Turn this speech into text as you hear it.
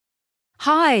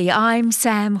Hi, I'm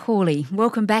Sam Hawley.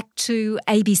 Welcome back to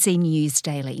ABC News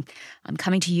Daily. I'm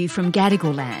coming to you from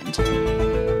Gadigal land.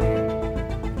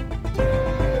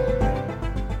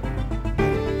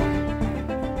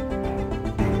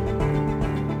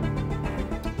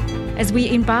 As we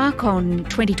embark on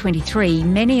 2023,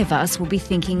 many of us will be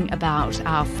thinking about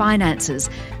our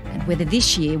finances and whether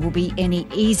this year will be any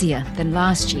easier than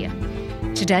last year.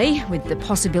 Today, with the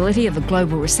possibility of a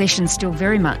global recession still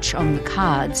very much on the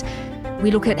cards, we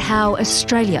look at how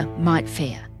Australia might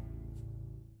fare.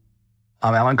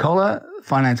 I'm Alan Kohler,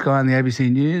 finance guy on the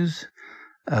ABC News,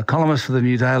 columnist for the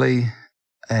New Daily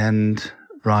and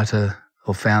writer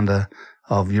or founder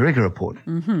of Eureka Report.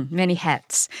 Many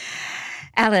hats.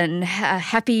 Alan,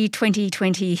 happy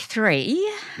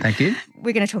 2023. Thank you.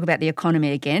 We're going to talk about the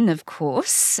economy again, of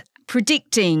course.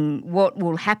 Predicting what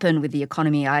will happen with the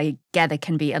economy, I gather,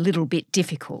 can be a little bit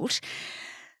difficult.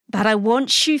 But I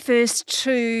want you first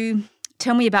to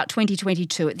tell me about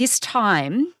 2022. At this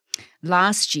time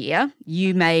last year,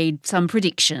 you made some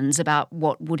predictions about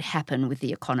what would happen with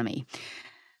the economy.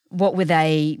 What were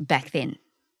they back then?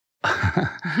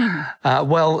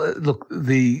 Well, look,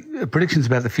 the predictions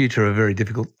about the future are very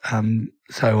difficult. I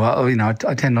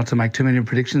tend not to make too many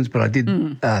predictions, but I did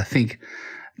think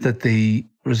that the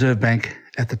Reserve Bank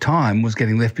at the time was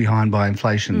getting left behind by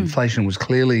inflation. Inflation was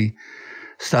clearly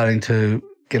starting to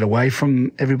get away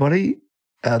from everybody.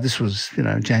 This was,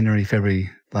 January,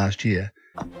 February last year.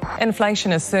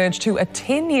 Inflation has surged to a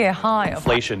 10-year high.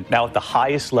 Inflation now at the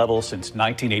highest level since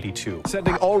 1982.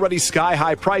 Sending already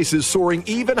sky-high prices soaring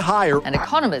even higher. And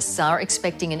economists are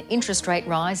expecting an interest rate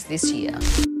rise this year.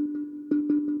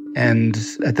 And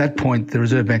at that point, the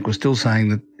Reserve Bank was still saying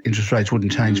that interest rates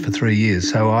wouldn't change for 3 years.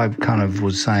 So I kind of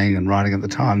was saying and writing at the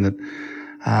time that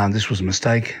this was a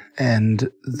mistake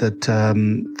and that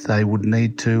they would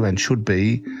need to and should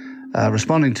be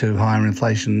responding to higher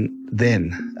inflation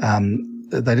then.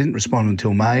 They didn't respond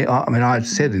until May. I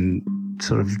said in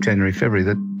sort of January, February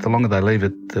that the longer they leave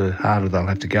it, the harder they'll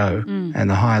have to go and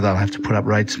the higher they'll have to put up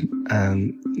rates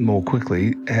more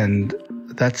quickly. And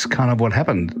that's kind of what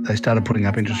happened. They started putting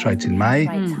up interest rates in May.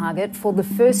 Rate target for the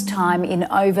first time in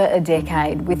over a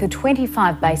decade, with a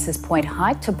 25 basis point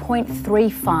hike to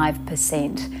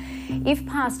 0.35%. If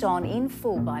passed on in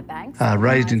full by banks...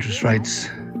 raised interest rates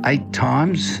 8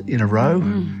 times in a row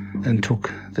and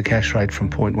took the cash rate from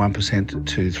 0.1%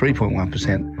 to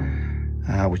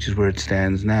 3.1%, which is where it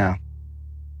stands now.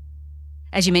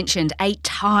 As you mentioned, 8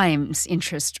 times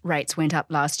interest rates went up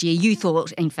last year. You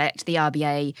thought, in fact, the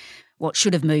RBA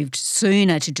should have moved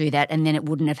sooner to do that, and then it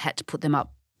wouldn't have had to put them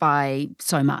up by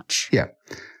so much. Yeah,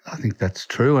 I think that's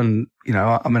true. And,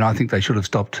 I think they should have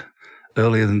stopped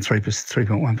earlier than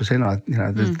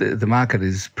 3.1%. The market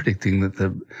is predicting that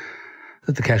the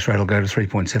cash rate will go to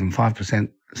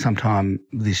 3.75% sometime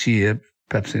this year,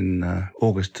 perhaps in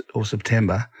August or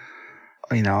September.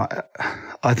 I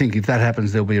think if that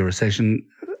happens, there'll be a recession.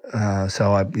 And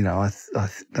I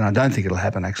don't think it'll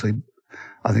happen, actually.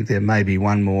 I think there may be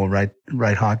one more rate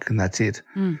hike and that's it.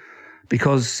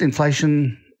 Because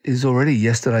inflation is already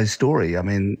yesterday's story.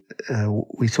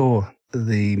 We saw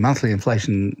the monthly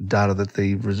inflation data that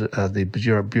the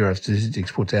Bureau of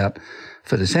Statistics puts out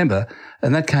for December,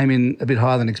 and that came in a bit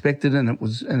higher than expected, and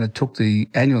it took the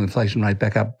annual inflation rate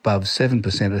back up above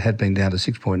 7%. It had been down to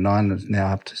 6.9, and it's now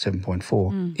up to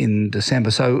 7.4 in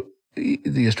December. So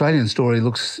the Australian story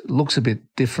looks a bit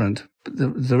different.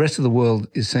 The rest of the world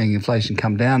is seeing inflation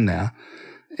come down now.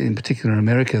 In particular in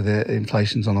America, the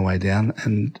inflation's on the way down,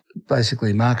 and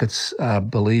basically markets are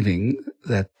believing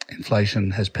that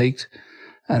inflation has peaked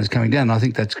and is coming down. I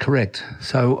think that's correct.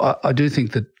 So I do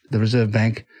think that the Reserve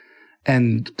Bank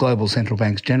and global central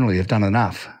banks generally have done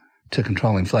enough to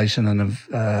control inflation and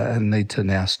need to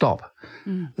now stop.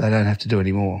 They don't have to do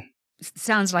any more.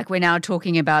 Sounds like we're now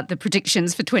talking about the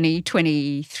predictions for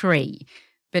 2023.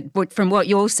 But from what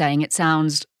you're saying, it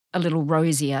sounds a little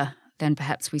rosier than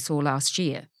perhaps we saw last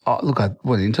year.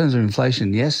 In terms of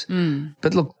inflation, yes.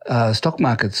 But look, stock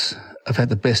markets have had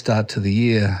the best start to the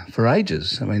year for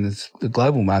ages. The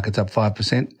global market's up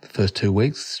 5% the first 2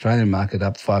 weeks, Australian market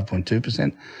up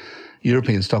 5.2%,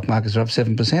 European stock markets are up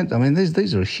 7%.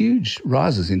 These are huge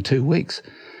rises in 2 weeks.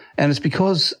 And it's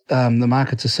because the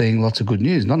markets are seeing lots of good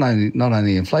news, not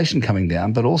only inflation coming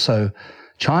down, but also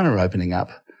China opening up,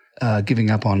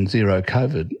 giving up on zero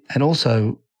COVID, and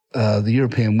also the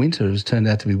European winter has turned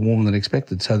out to be warmer than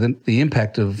expected. So the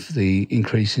impact of the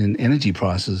increase in energy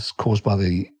prices caused by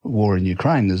the war in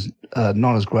Ukraine is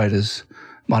not as great as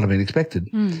might have been expected.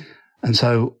 And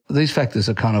so these factors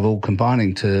are kind of all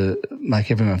combining to make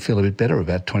everyone feel a bit better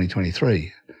about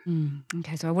 2023.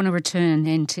 Okay, so I want to return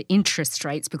then to interest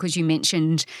rates, because you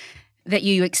mentioned that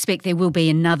you expect there will be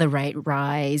another rate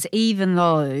rise, even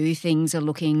though things are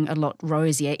looking a lot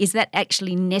rosier. Is that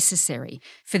actually necessary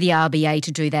for the RBA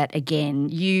to do that again?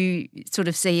 You sort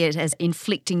of see it as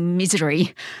inflicting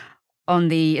misery on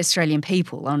the Australian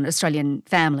people, on Australian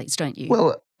families, don't you?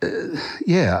 Well,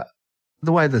 yeah.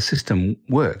 The way the system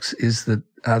works is that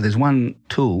there's one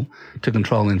tool to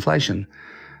control inflation,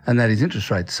 and that is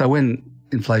interest rates. So when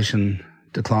inflation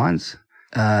declines,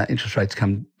 interest rates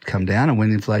come down, and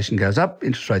when inflation goes up,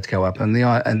 interest rates go up. And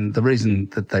the reason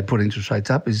that they put interest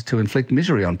rates up is to inflict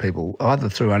misery on people, either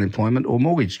through unemployment or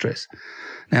mortgage stress.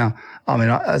 Now, I mean,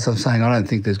 as I'm saying, I don't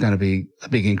think there's going to be a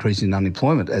big increase in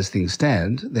unemployment as things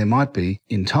stand. There might be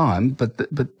in time, but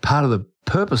part of the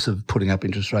purpose of putting up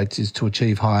interest rates is to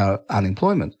achieve higher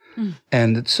unemployment.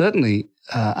 And it's certainly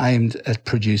aimed at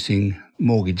producing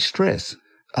mortgage stress.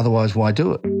 Otherwise, why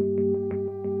do it?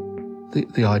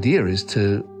 The idea is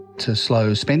to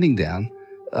slow spending down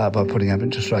by putting up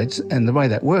interest rates. And the way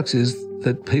that works is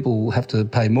that people have to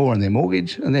pay more on their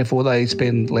mortgage, and therefore they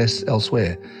spend less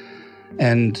elsewhere.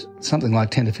 And something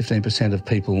like 10 to 15% of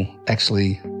people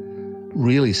actually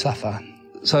really suffer.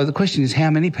 So the question is, how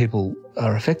many people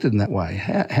are affected in that way?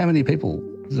 How many people?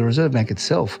 The Reserve Bank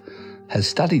itself has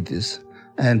studied this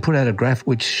and put out a graph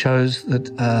which shows that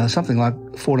something like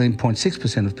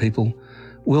 14.6% of people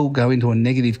will go into a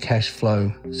negative cash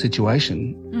flow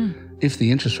situation if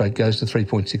the interest rate goes to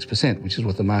 3.6%, which is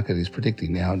what the market is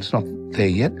predicting now. And it's not there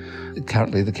yet.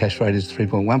 Currently, the cash rate is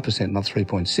 3.1%, not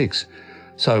 3.6%.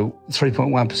 So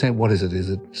 3.1%, what is it?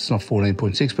 It's not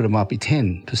 14.6, but it might be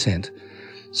 10%.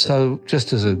 So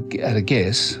just at a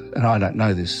guess, and I don't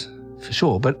know this for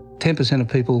sure, but 10% of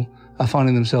people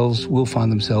will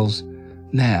find themselves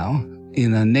now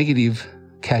in a negative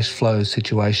cash flow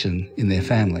situation in their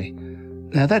family.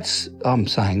 Now I'm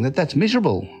saying that's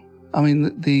miserable. I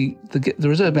mean, the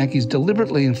Reserve Bank is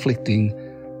deliberately inflicting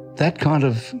that kind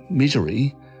of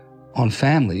misery on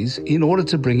families in order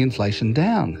to bring inflation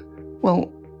down.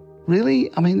 Well, really?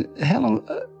 I mean, how long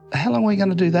are we going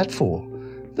to do that for?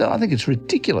 I think it's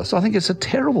ridiculous. I think it's a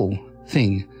terrible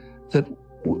thing that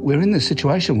we're in this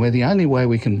situation where the only way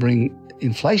we can bring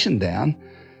inflation down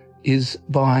is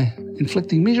by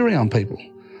inflicting misery on people.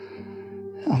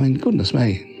 I mean, goodness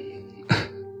me.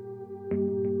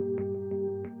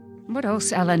 What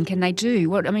else, Alan, can they do?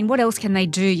 What else can they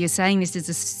do? You're saying this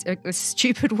is a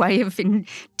stupid way of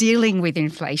dealing with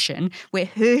inflation. We're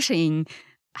hurting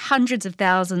hundreds of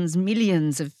thousands,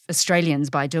 millions of Australians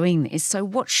by doing this. So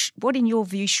what in your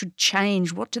view should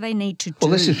change? What do they need to do?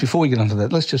 Well, before we get onto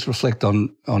that, let's just reflect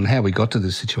on how we got to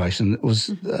this situation. It was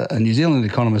a New Zealand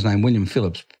economist named William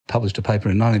Phillips published a paper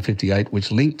in 1958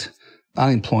 which linked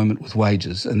unemployment with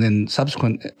wages, and then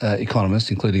subsequent economists,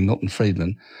 including Milton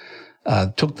Friedman,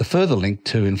 took the further link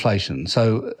to inflation.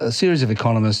 So a series of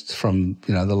economists from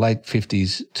the late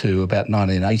 50s to about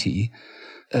 1980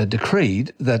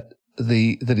 decreed that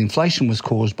inflation was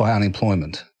caused by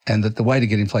unemployment, and that the way to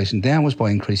get inflation down was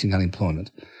by increasing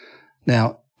unemployment.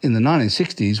 Now, in the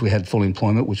 1960s, we had full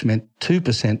employment, which meant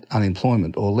 2%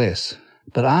 unemployment or less.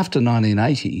 But after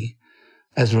 1980,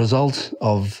 as a result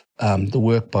of the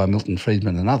work by Milton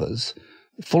Friedman and others,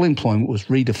 full employment was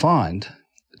redefined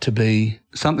to be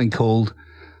something called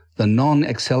the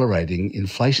non-accelerating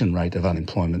inflation rate of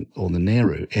unemployment, or the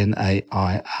NAIRU,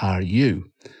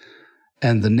 N-A-I-R-U.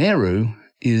 And the NAIRU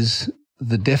is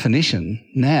the definition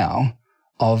now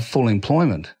of full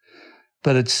employment,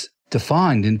 but it's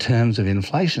defined in terms of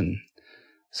inflation.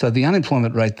 So the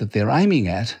unemployment rate that they're aiming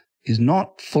at is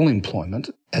not full employment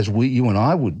as you and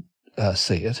I would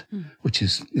see it, which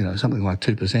is something like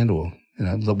 2% or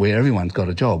where everyone's got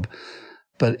a job,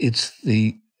 but it's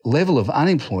the level of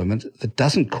unemployment that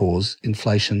doesn't cause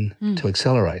inflation to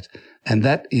accelerate, and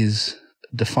that is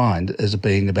defined as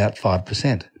being about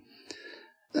 5%.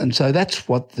 And so that's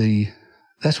what the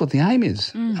aim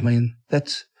is. I mean,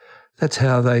 that's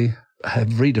how they have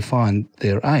redefined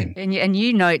their aim. And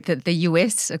you note that the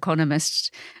US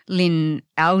economist Lynn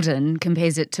Alden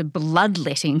compares it to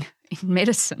bloodletting in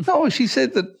medicine. No, she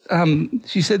said that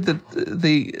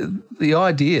the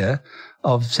idea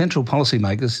of central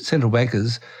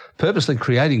bankers purposely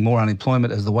creating more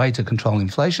unemployment as the way to control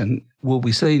inflation will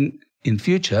be seen in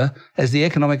future as the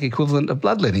economic equivalent of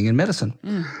bloodletting in medicine.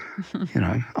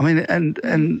 I mean,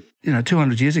 and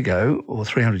 200 years ago or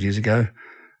 300 years ago,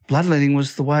 bloodletting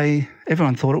was the way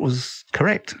everyone thought it was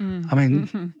correct. I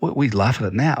mean, we laugh at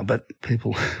it now, but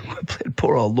people,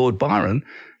 poor old Lord Byron,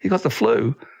 he got the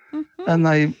flu, and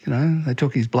they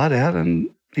took his blood out and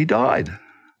he died.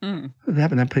 It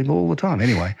happened to people all the time.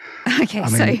 Anyway,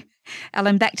 okay,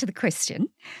 Alan, back to the question,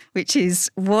 which is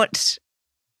what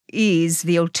is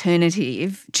the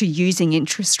alternative to using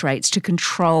interest rates to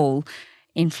control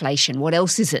inflation? What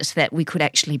else is it that we could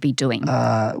actually be doing?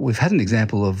 We've had an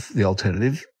example of the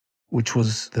alternative, which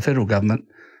was the federal government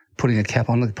putting a cap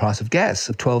on the price of gas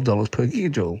of $12 per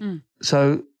gigajoule.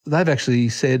 So they've actually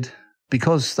said,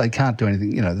 because they can't do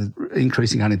anything, the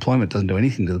increasing unemployment doesn't do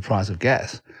anything to the price of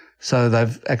gas. So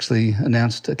they've actually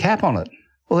announced a cap on it.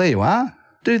 Well, there you are.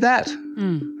 Do that.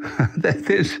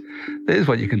 There's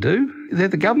what you can do. They're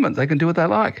the government. They can do what they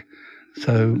like.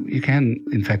 So you can,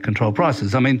 in fact, control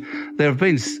prices. I mean, there have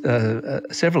been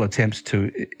several attempts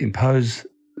to impose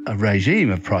a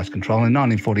regime of price control. In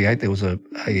 1948, there was a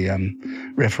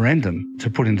referendum to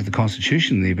put into the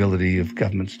Constitution the ability of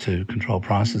governments to control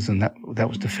prices, and that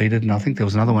was defeated. And I think there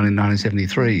was another one in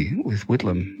 1973 with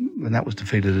Whitlam, and that was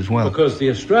defeated as well. Because the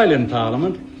Australian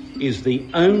Parliament is the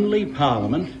only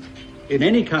parliament in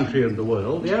any country of the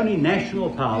world, the only national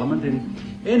parliament in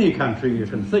any country you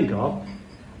can think of,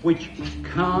 which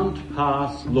can't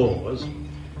pass laws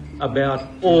about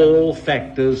all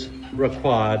factors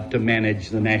required to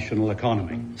manage the national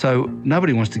economy. So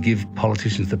nobody wants to give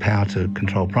politicians the power to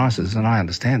control prices, and I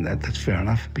understand that. That's fair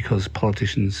enough, because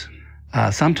politicians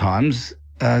are sometimes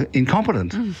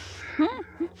incompetent.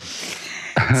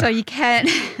 So you can.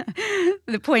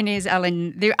 The point is,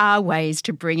 Alan, there are ways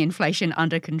to bring inflation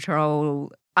under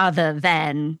control other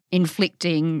than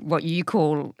inflicting what you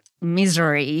call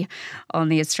misery on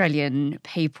the Australian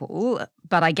people.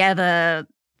 But I gather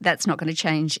that's not going to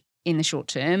change in the short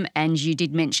term. And you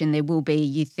did mention there will be,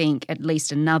 you think, at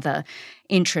least another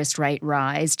interest rate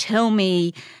rise. Tell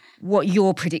me what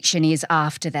your prediction is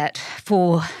after that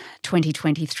for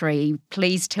 2023.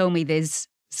 Please tell me there's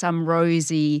some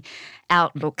rosy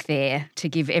outlook there to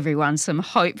give everyone some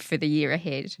hope for the year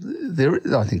ahead.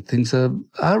 I think things are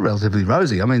relatively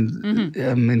rosy. I mean,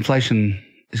 inflation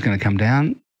is going to come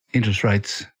down. Interest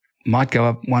rates might go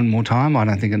up one more time. I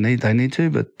don't think they need to,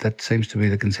 but that seems to be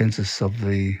the consensus of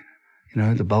the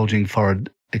bulging forehead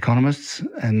economists.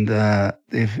 And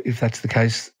if that's the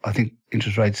case, I think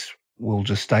interest rates will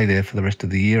just stay there for the rest of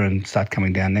the year and start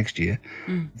coming down next year.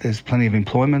 There's plenty of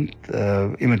employment.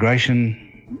 Immigration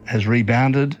has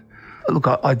rebounded. Look,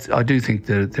 I do think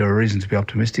that there are reasons to be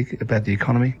optimistic about the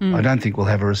economy. I don't think we'll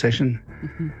have a recession.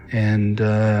 And,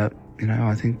 I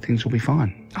think things will be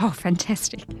fine. Oh,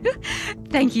 fantastic.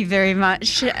 Thank you very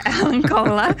much, Alan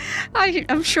Kohler.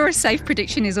 I'm sure a safe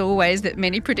prediction is always that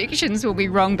many predictions will be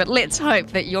wrong, but let's hope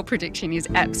that your prediction is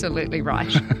absolutely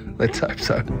right. Let's hope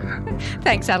so.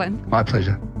 Thanks, Alan. My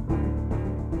pleasure.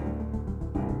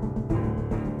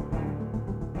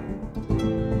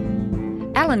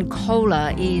 Alan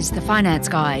Kohler is the finance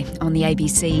guy on the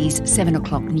ABC's 7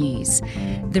 o'clock news.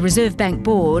 The Reserve Bank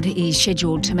Board is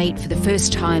scheduled to meet for the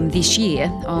first time this year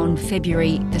on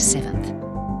February the 7th.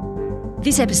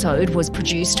 This episode was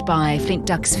produced by Flint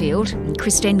Duxfield and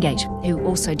Chris Dengate, who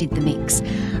also did the mix.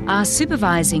 Our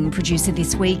supervising producer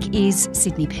this week is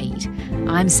Sydney Pede.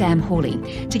 I'm Sam Hawley.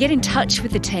 To get in touch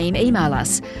with the team, email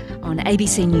us on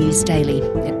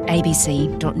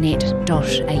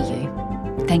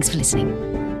abcnewsdaily@abc.net.au. Thanks for listening.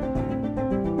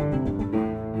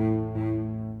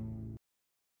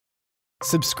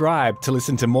 Subscribe to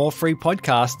listen to more free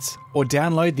podcasts or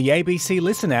download the ABC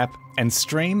Listen app and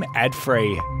stream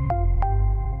ad-free.